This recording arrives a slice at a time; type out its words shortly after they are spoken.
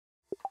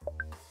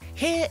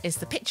Here is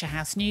the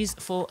Picturehouse news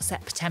for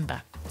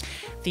September.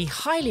 The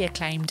highly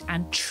acclaimed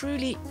and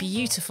truly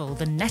beautiful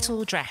The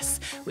Nettle Dress,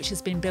 which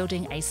has been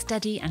building a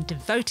steady and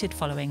devoted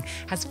following,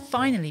 has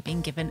finally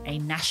been given a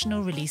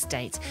national release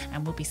date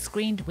and will be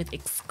screened with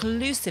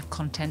exclusive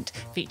content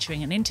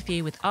featuring an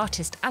interview with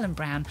artist Alan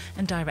Brown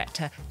and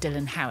director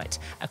Dylan Howitt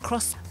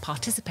across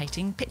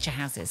participating picture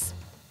houses.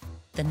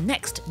 The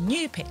next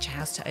new picture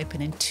house to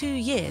open in 2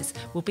 years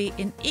will be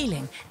in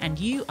Ealing, and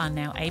you are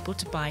now able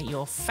to buy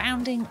your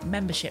founding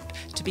membership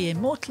to be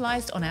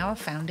immortalised on our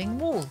founding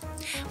wall.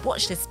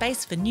 Watch this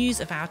space for news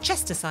of our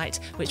Chester site,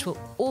 which will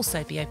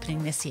also be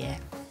opening this year.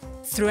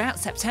 Throughout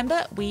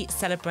September, we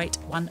celebrate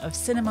one of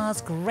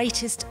cinema's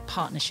greatest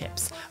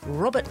partnerships,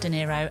 Robert De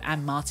Niro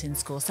and Martin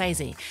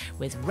Scorsese,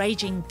 with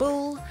Raging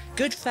Bull,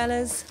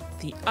 Goodfellas,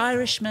 The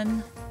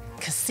Irishman,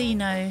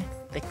 Casino,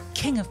 The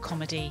King of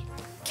Comedy,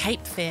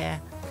 Cape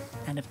Fear,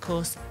 and of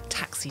course,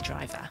 Taxi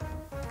Driver.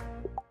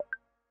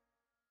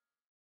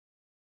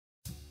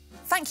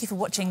 Thank you for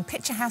watching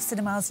Picturehouse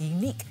Cinema's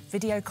unique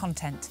video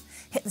content.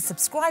 Hit the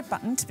subscribe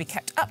button to be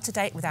kept up to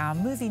date with our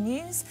movie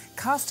news,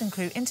 cast and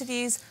crew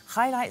interviews,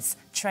 highlights,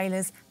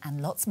 trailers,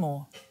 and lots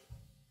more.